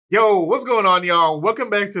Yo, what's going on, y'all? Welcome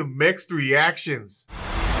back to Mixed Reactions.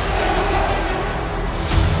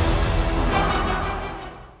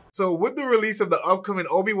 So with the release of the upcoming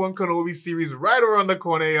Obi Wan Kenobi series right around the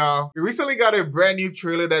corner, y'all, we recently got a brand new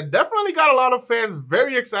trailer that definitely got a lot of fans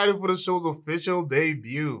very excited for the show's official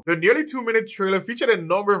debut. The nearly 2-minute trailer featured a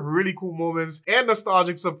number of really cool moments and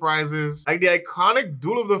nostalgic surprises, like the iconic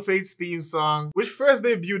Duel of the Fates theme song, which first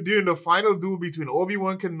debuted during the final duel between Obi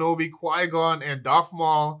Wan Kenobi, Qui-Gon, and Darth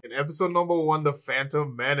Maul in episode number 1, The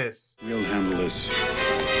Phantom Menace. We'll handle this.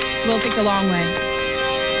 We'll take the long way.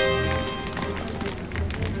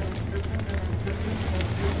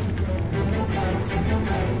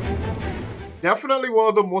 Definitely one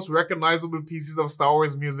of the most recognizable pieces of Star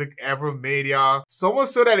Wars music ever made, y'all. So much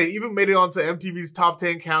so that it even made it onto MTV's top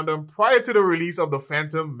 10 countdown prior to the release of The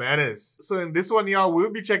Phantom Menace. So in this one, y'all,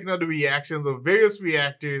 we'll be checking out the reactions of various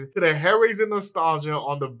reactors to the hair-raising nostalgia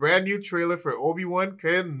on the brand new trailer for Obi Wan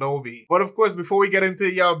Kenobi. But of course, before we get into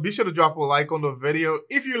it, y'all, be sure to drop a like on the video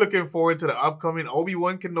if you're looking forward to the upcoming Obi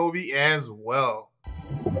Wan Kenobi as well.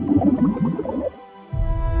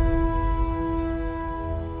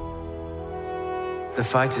 The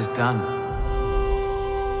fight is done.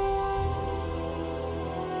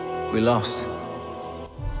 We lost.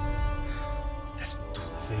 That's Duel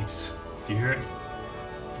of the Fates. Do you hear it?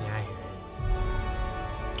 Yeah, I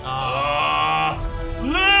hear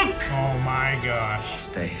it. Luke! Oh my gosh.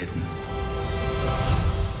 Stay hidden.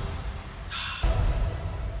 That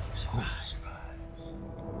was cool.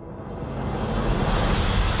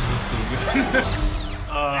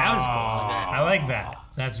 I like that.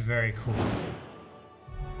 That's very cool.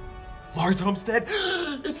 Lars Homestead,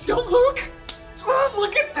 it's young Luke. Oh,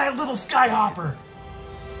 look at that little skyhopper.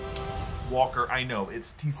 Walker, I know,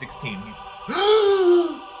 it's T16.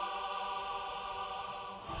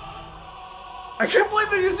 I can't believe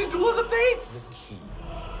they're using Duel of the Fates. The key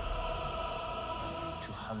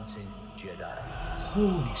to hunting Jedi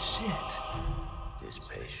Holy shit. is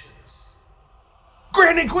patience.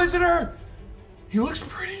 Grand Inquisitor! He looks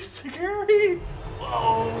pretty scary.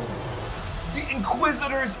 Whoa. The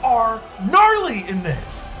Inquisitors are gnarly in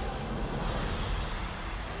this.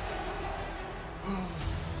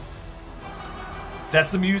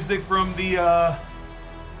 That's the music from the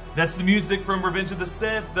that's the music from Revenge of the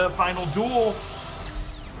Sith, the final duel.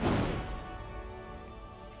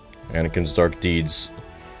 Anakin's dark deeds.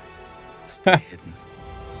 Stay hidden.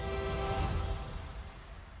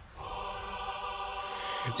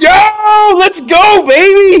 Yo, let's go,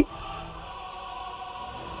 baby!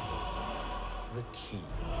 The key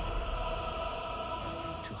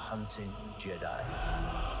to hunting Jedi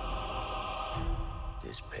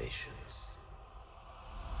is patience.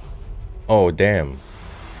 Oh, damn.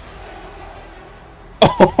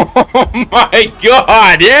 Oh my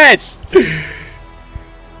god, yes!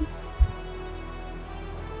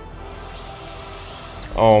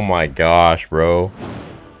 Oh my gosh, bro.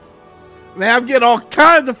 Man, I'm getting all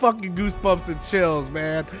kinds of fucking goosebumps and chills,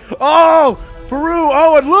 man. Oh, Peru.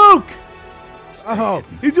 Oh, and Luke. Oh,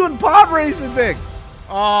 he's doing pod racing thing.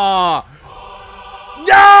 Oh.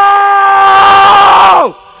 No!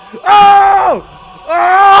 Oh!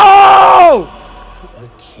 Oh! The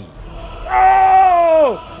key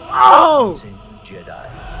Oh! Oh! to hunting Jedi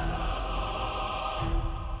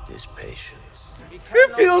is patience.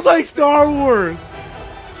 It feels like Star Wars.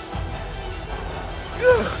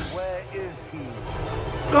 Where is he?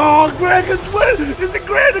 Oh, Grand Inquisitor! It's the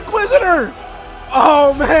Grand Inquisitor!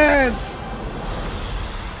 Oh, man!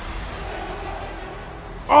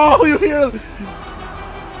 Oh, you hear?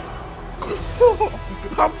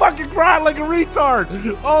 I'm fucking crying like a retard!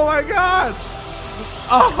 Oh my god!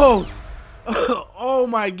 Oh! Oh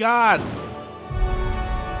my god!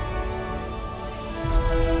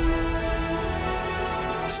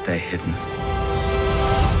 Stay hidden.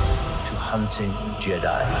 To hunting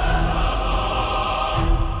Jedi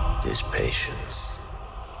is patience.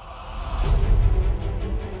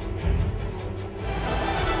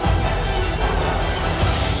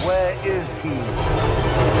 Where is he?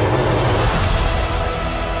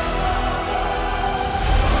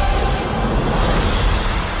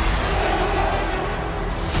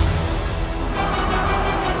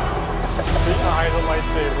 Behind the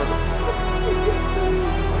lightsaber.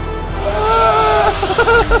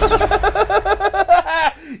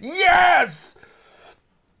 Yes!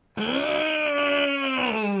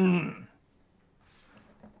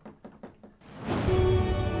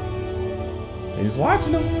 He's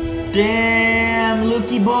watching him. Damn,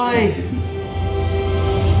 Lukey boy.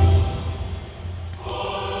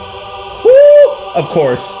 Woo! Of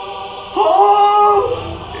course.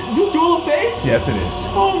 Oh! Is this Duel of Fates? Yes, it is.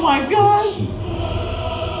 Oh my god!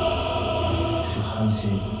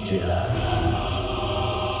 hunting Jedi.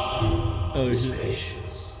 Oh, His shit.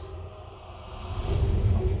 patience.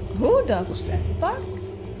 Who the fuck?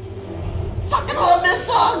 Fucking love this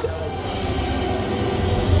song!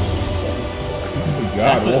 God,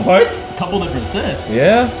 That's a what? couple different Sith.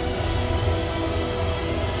 Yeah?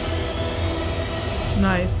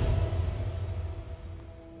 Nice.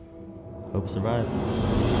 Hope survives.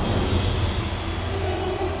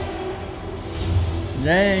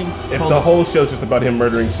 Dang. If Told the us. whole show's just about him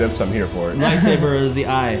murdering Siths, I'm here for it. Lightsaber is the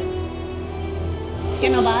eye.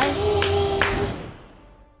 Can I buy?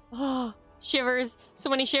 Oh, shivers. So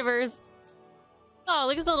many shivers. Oh,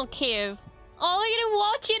 look at the little cave. Oh, look at him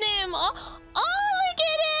watching him. Oh, look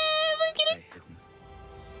at him. Look at him.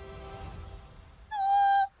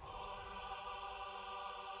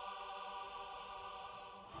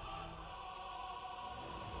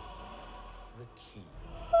 The key.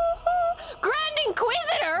 Grand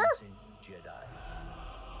Inquisitor? Hunting Jedi.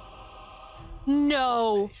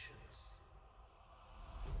 No. Patience.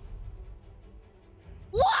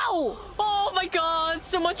 Wow! Oh my god,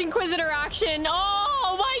 so much Inquisitor action.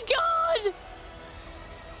 Oh my god!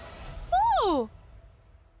 Oh!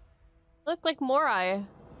 Look like Morai.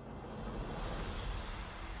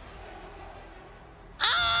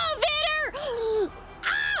 Ah! Vader!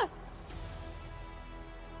 Ah!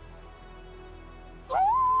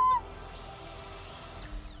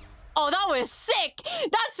 Oh, that was sick!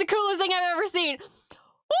 That's the coolest thing I've ever seen!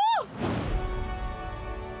 Woo!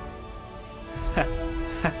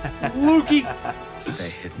 Lukey! Stay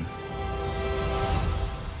hidden.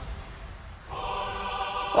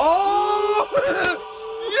 Oh!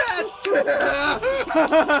 Yes!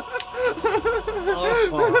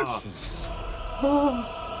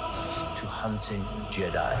 To hunting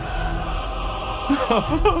Jedi.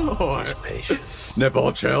 His patience.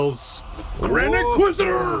 Nipple chills. Grand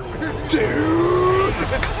Inquisitor! Dude!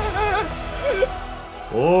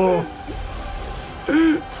 Oh.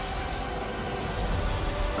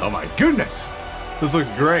 Oh my goodness! This looks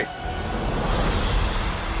great.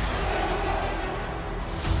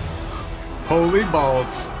 Holy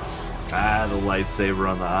balls. Ah, the lightsaber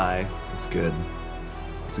on the eye. It's good.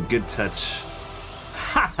 It's a good touch.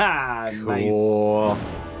 Haha! Nice. Cool.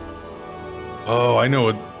 Oh, I know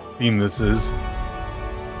what theme this is.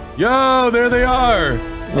 Yo, there they are!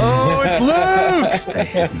 Oh, it's Luke! Stay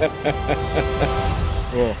hidden.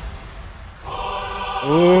 Oh.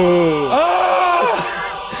 Ooh.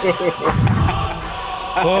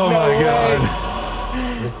 Oh my god.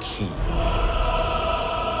 The key.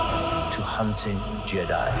 To hunting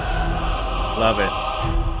Jedi. Love it.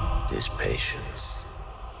 His patience.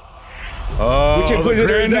 Oh, Which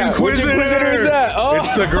Inquisitor is that? Which Inquisitor is that? Oh.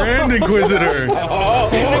 It's the Grand Inquisitor. Oh,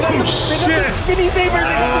 shit! Spinny saber!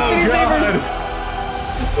 Oh, God.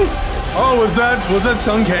 Oh, was that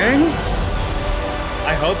Sun Kang?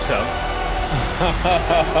 I hope so.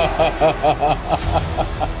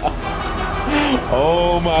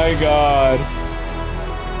 Oh my god.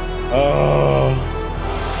 Oh.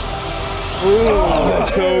 Ooh,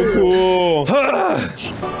 that's so cool.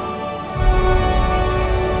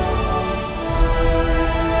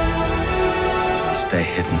 Stay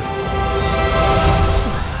hidden.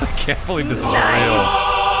 I can't believe this is real.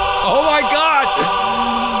 Oh my god!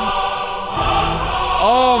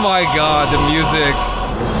 Oh my god, the music.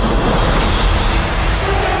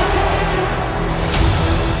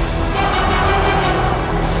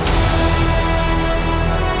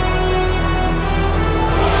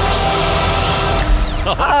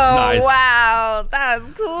 Oh, nice. wow. That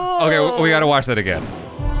was cool. Okay, we gotta watch that again.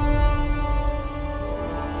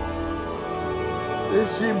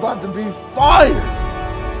 This shit about to be fire!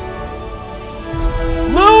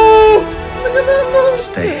 Luke! Look at that Luke!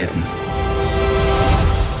 Stay hidden.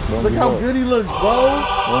 Look how good he looks, bro!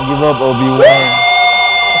 Don't give up, Obi Wan. I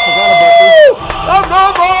forgot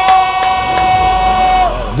about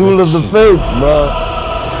this. Duel of the Fates, bro.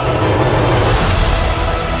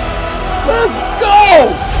 Let's go!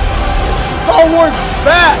 Star Wars is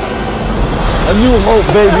back! A New Hope,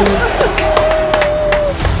 baby.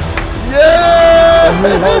 Yeah! A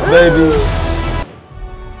New Hope, baby.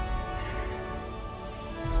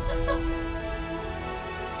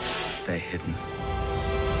 Stay hidden.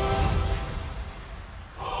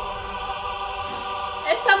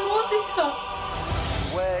 Essa música.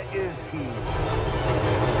 Where is he?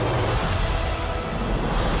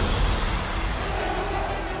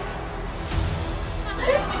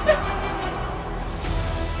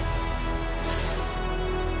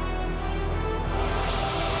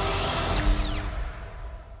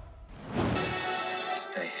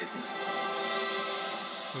 Stay hidden.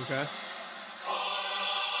 Okay.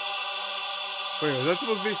 Wait, was that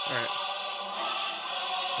supposed to be? All right.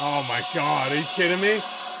 Oh my God, are you kidding me?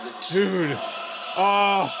 Dude.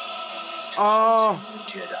 Oh,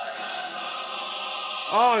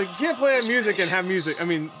 you can't play music and have music. I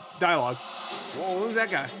mean, dialogue. Whoa, who's that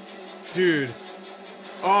guy? Dude.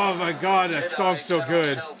 Oh my God, that song's so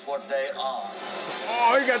good.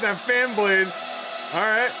 Oh, you got that fan blade. All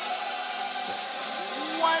right.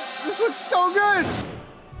 What? This looks so good.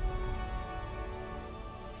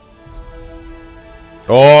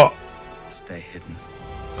 Oh. Stay hidden.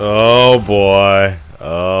 Oh boy.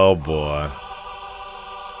 Oh boy.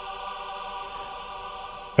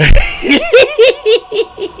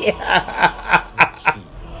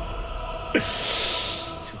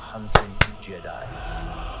 To hunting Jedi.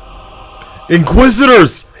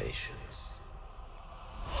 Inquisitors.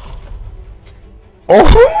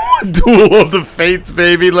 Oh, Duel of the Fates,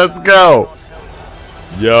 baby. Let's go.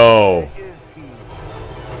 Yo.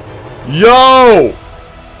 Yo.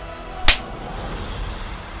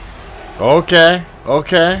 Okay.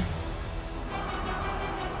 Okay.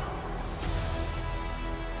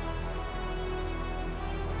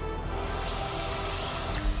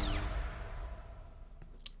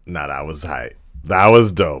 Nah, that was hype. That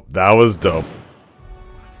was dope. That was dope.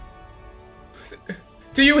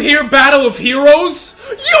 Do you hear Battle of Heroes?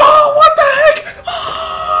 Yo, what the heck?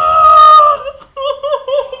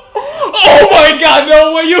 Oh my God,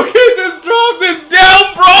 no way, you can't just drop this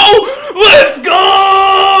down, bro! Let's go!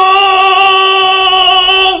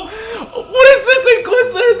 What is this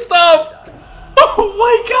Inquisitor stuff? Oh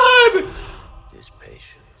my God!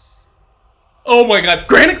 Oh my God,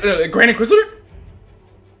 Grand Inquisitor?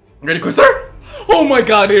 Grand Inquisitor? Oh my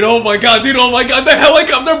God, dude, oh my God, dude, oh my God, the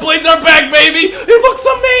helicopter blades are back, baby! It looks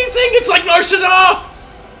amazing! It's like Narshada!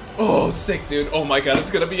 Oh, sick, dude. Oh my God,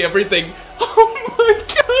 it's gonna be everything. Oh my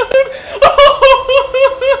God!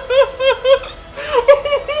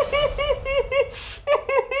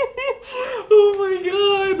 Oh my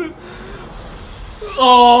God!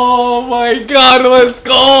 Oh my God, let's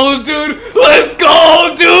go, dude! Let's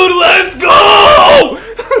go, dude! Let's go!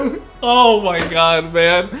 Oh my God,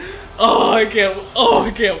 man. Oh, I can't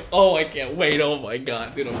wait. Oh my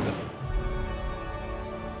God, dude.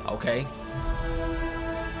 Okay.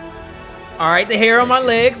 Alright, the hair on my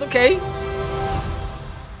legs, okay.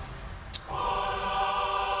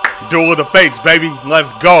 Duel of the Fates, baby.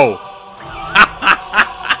 Let's go.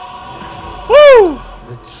 Woo!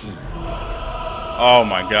 The key. Oh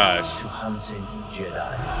my gosh. To hunting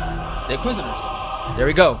Jedi. The Inquisitors. There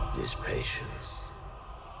we go. This patience.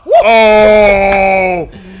 Oh!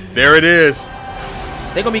 There it is.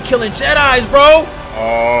 They're gonna be killing Jedis, bro.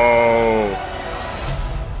 Oh.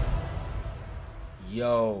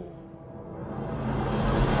 Yo.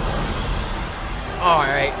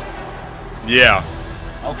 Alright. Yeah.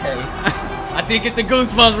 Okay. I did get the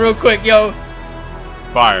goosebumps real quick, yo.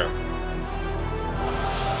 Fire.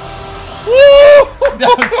 Woo!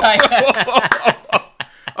 That was tight.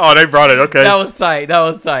 Oh, they brought it. Okay. That was tight. That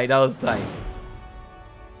was tight. That was tight.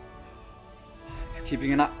 He's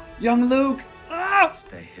keeping an eye. Young Luke. Ah!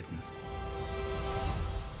 Stay hidden.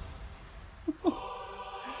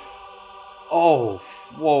 Oh,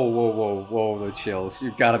 whoa, the chills.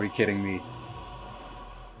 You've got to be kidding me.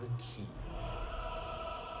 The key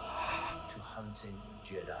to hunting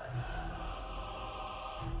Jedi.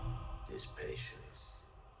 This patience.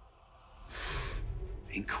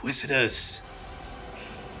 Inquisitors.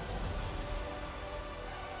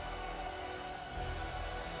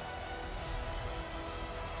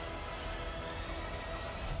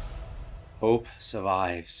 Hope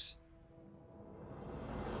survives.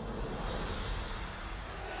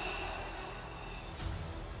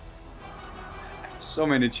 So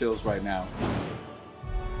many chills right now.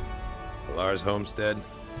 Pilar's homestead.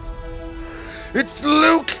 It's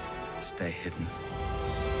Luke! Stay hidden.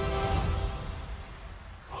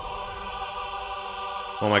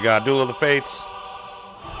 Oh my God, Duel of the Fates.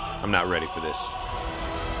 I'm not ready for this.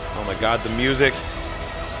 Oh my God, the music.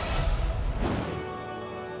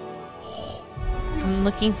 I'm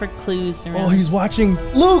looking for clues around. Oh, he's watching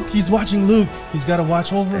Luke. He's watching Luke. He's got to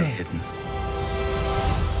watch over him. Hidden.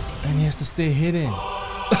 And he has to stay hidden.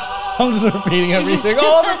 I'm just repeating everything.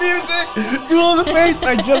 Oh, the music! Duel of the Fates.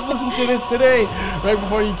 I just listened to this today, right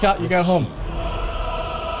before you got home.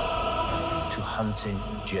 To hunting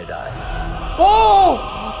Jedi. Oh!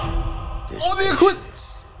 Oh, the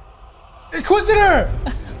Inquisitor!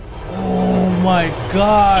 Oh my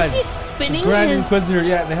God! Is he spinning Grand his... Inquisitor,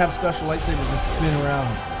 yeah, they have special lightsabers that spin around.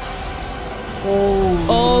 Holy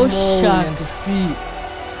Oh, moly, and shucks. defeat.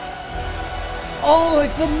 Oh,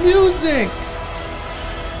 like the music!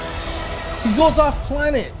 He goes off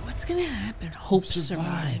planet. What's What's gonna happen? Hope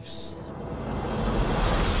survives.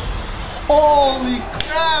 Holy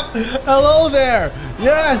crap! Hello there!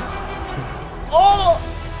 Yes! Oh!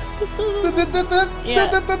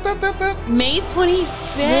 May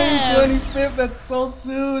 25th. May 25th, that's so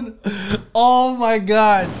soon. Oh my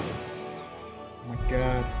gosh. Oh my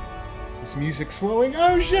god. This music's swelling.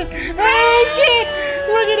 Oh shit! Oh shit!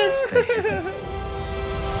 Look at it!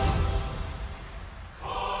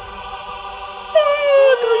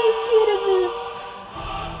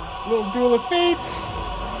 Little Duel of Fates.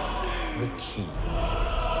 The key.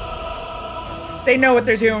 They know what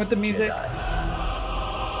they're doing with the music.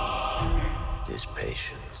 Is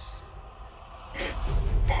patience.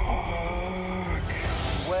 Fuck.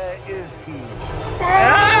 Where is he?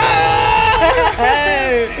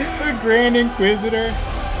 The Grand Inquisitor.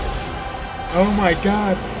 Oh my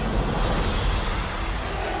god.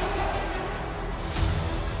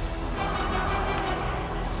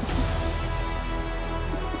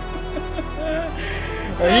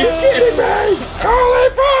 Are you kidding me? Holy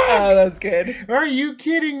fuck! Oh, that's good. Are you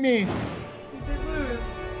kidding me? He did lose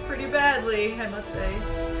pretty badly, I must say.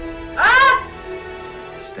 Ah!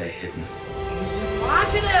 Stay hidden. He's just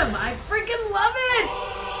watching him. I freaking love it.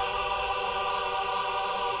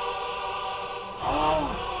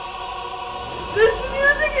 Oh, this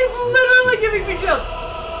music is literally giving me chills.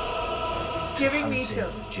 Giving me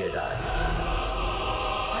chills. Jedi.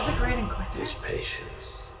 Is that the Grand Inquisitor? Is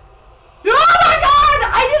patience. Oh my god!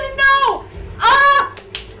 I didn't know! Ah!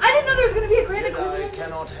 I didn't know there was gonna be a Grand Inquisitor. Jedi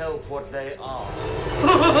cannot help what they are.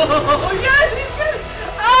 Oh yes, he's good!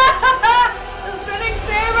 Ah! The spinning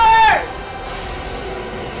saber!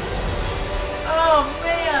 Oh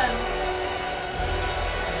man!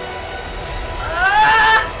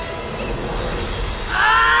 Ah!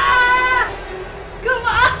 Ah! Come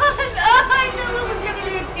on! Ah, I knew it was gonna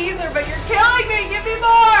be a teaser, but you're killing me! Give me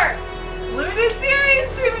more! Limited series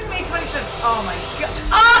streaming May 25th. Oh my god!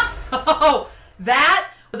 Ah! Oh,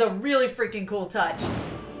 that was a really freaking cool touch.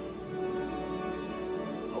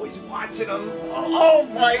 Oh, he's watching him. Oh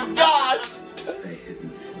my gosh! Stay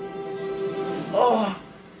hidden. Oh!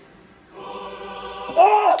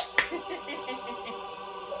 Oh!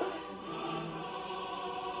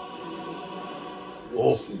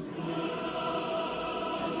 Oh.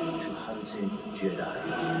 To hunting Jedi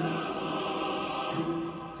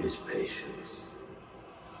is patience.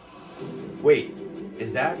 Wait,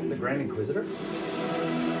 is that the Grand Inquisitor?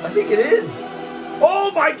 I think it is. Oh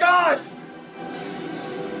my gosh!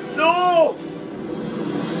 No!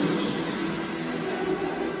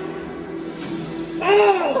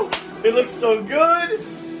 Oh! It looks so good!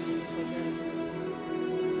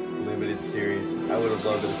 Limited series. I would have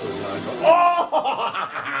loved it if it was mine. Oh!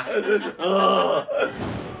 Oh!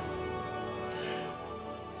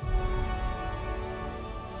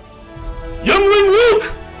 Youngling Luke!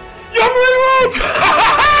 Youngling Luke!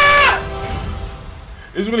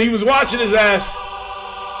 Is when he was watching his ass.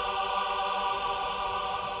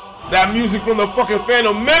 That music from the fucking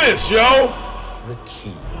Phantom Menace, yo! The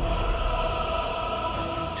key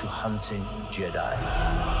to hunting Jedi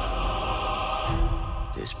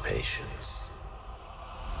is patience.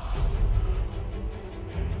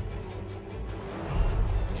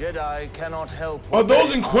 Jedi cannot help. Are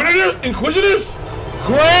those Inquisitors?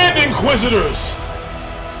 Grand Inquisitors!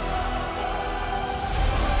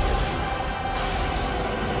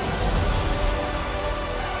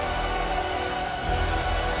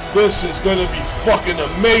 This is gonna be fucking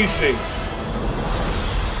amazing.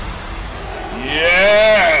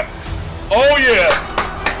 Yeah! Oh yeah!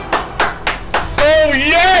 Oh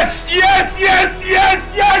yes! Yes, yes,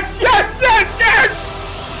 yes, yes, yes, yes, yes!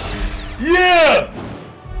 Yeah!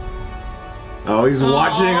 Oh, he's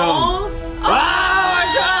watching him. Oh my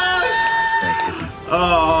gosh!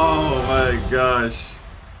 Oh my gosh.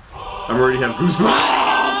 I'm already have goosebumps.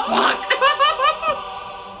 Oh, fuck!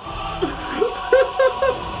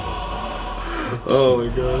 Oh my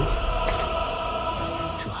gosh.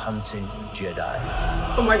 To hunting Jedi.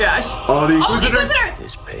 Oh my gosh. Oh, the Inquisitors!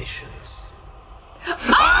 Is patience.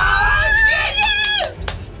 Oh shit, yes!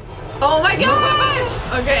 Oh my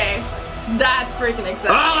gosh! Okay. That's freaking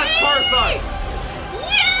exciting. Oh, that's Parsec!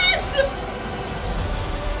 Yes!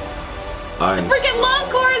 I freaking love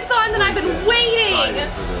Coruscant and I've been waiting! excited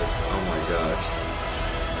for this. Oh my gosh.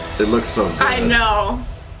 It looks so good. I know.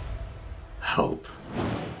 Help.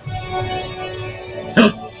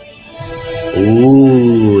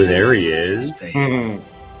 Ooh, there he is. He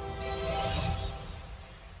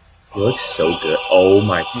looks so good. Oh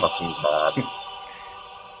my fucking god.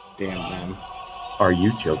 Damn, man. Are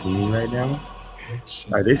you joking me right now?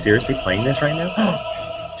 Are they seriously playing this right now?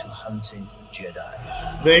 To hunting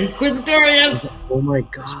Jedi. The Inquisitor, yes! Oh my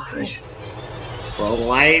god. The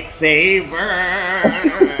lightsaber!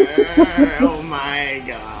 Oh my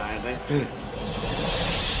god.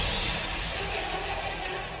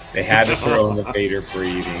 They had to throw in the Vader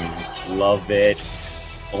breathing. Love it.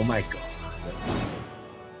 Oh my god.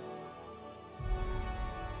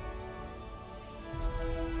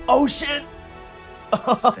 Oh shit!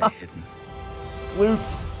 Stay hidden. It's Luke.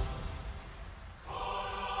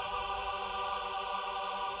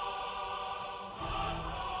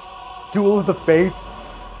 Duel of the Fates.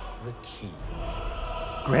 The key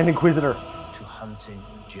Grand Inquisitor. to hunting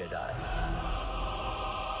Jedi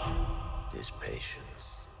is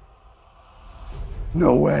patience.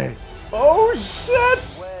 No way. Oh shit!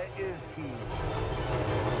 Where is he?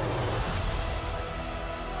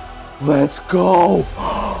 Let's go.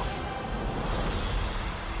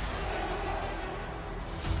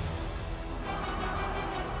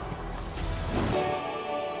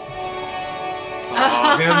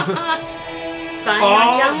 Spying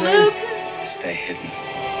on young Luke. Stay hidden.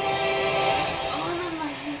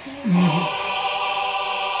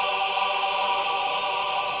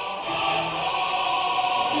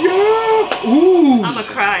 Yeah! Ooh! I'ma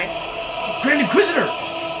cry. Grand Inquisitor!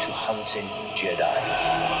 To hunting Jedi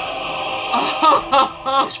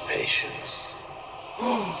is patience.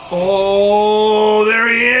 Oh, there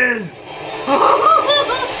he is!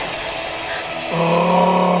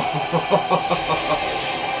 Oh,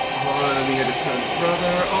 let me get his son,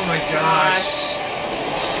 brother. Oh my gosh.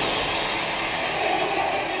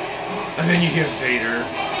 And then you hear Vader.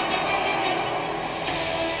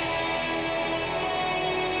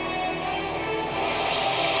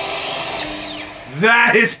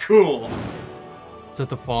 That is cool. It's at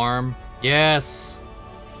the farm. Yes.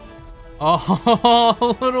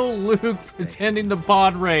 Oh, little Luke's attending the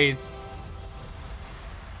pod race.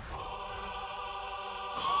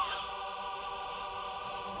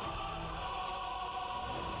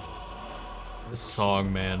 This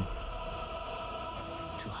song, man.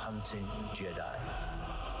 To hunting Jedi.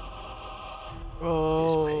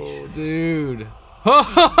 Oh, dude.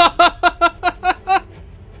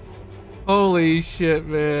 Holy shit,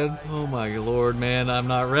 man. Oh my lord, man. I'm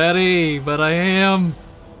not ready, but I am.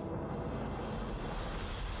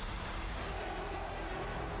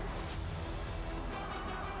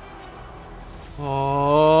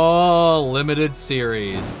 Oh, limited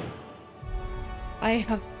series. I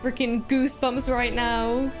have freaking goosebumps right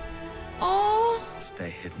now. Oh,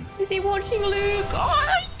 Stay hidden. is he watching Luke? Oh,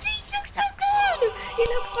 he looks so good. He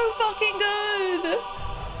looks so fucking good.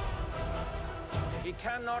 He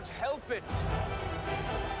cannot help it.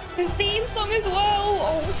 The theme song as well.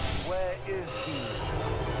 Oh, Where is he?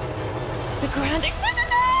 the Grand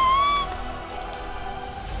Inquisitor.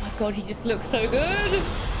 Oh my god, he just looks so good.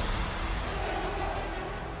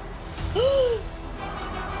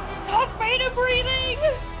 Darth Vader breathing.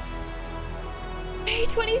 May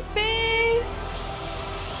 25th.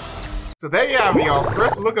 So there you have it, y'all.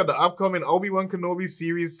 First look at the upcoming Obi Wan Kenobi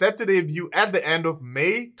series set to debut at the end of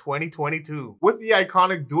May 2022. With the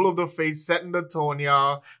iconic Duel of the Fates setting the tone,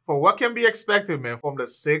 y'all, for what can be expected, man, from the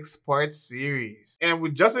 6-part series. And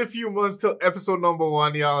with just a few months till episode number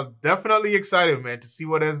 1, y'all, definitely excited, man, to see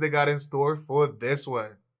what else they got in store for this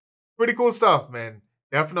one. Pretty cool stuff, man.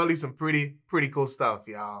 Definitely some pretty cool stuff,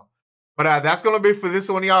 y'all. But that's going to be it for this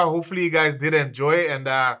one, y'all. Hopefully you guys did enjoy it. And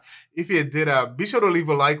if you did, be sure to leave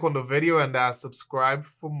a like on the video and subscribe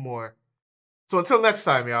for more. So until next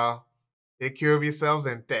time, y'all, take care of yourselves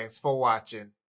and thanks for watching.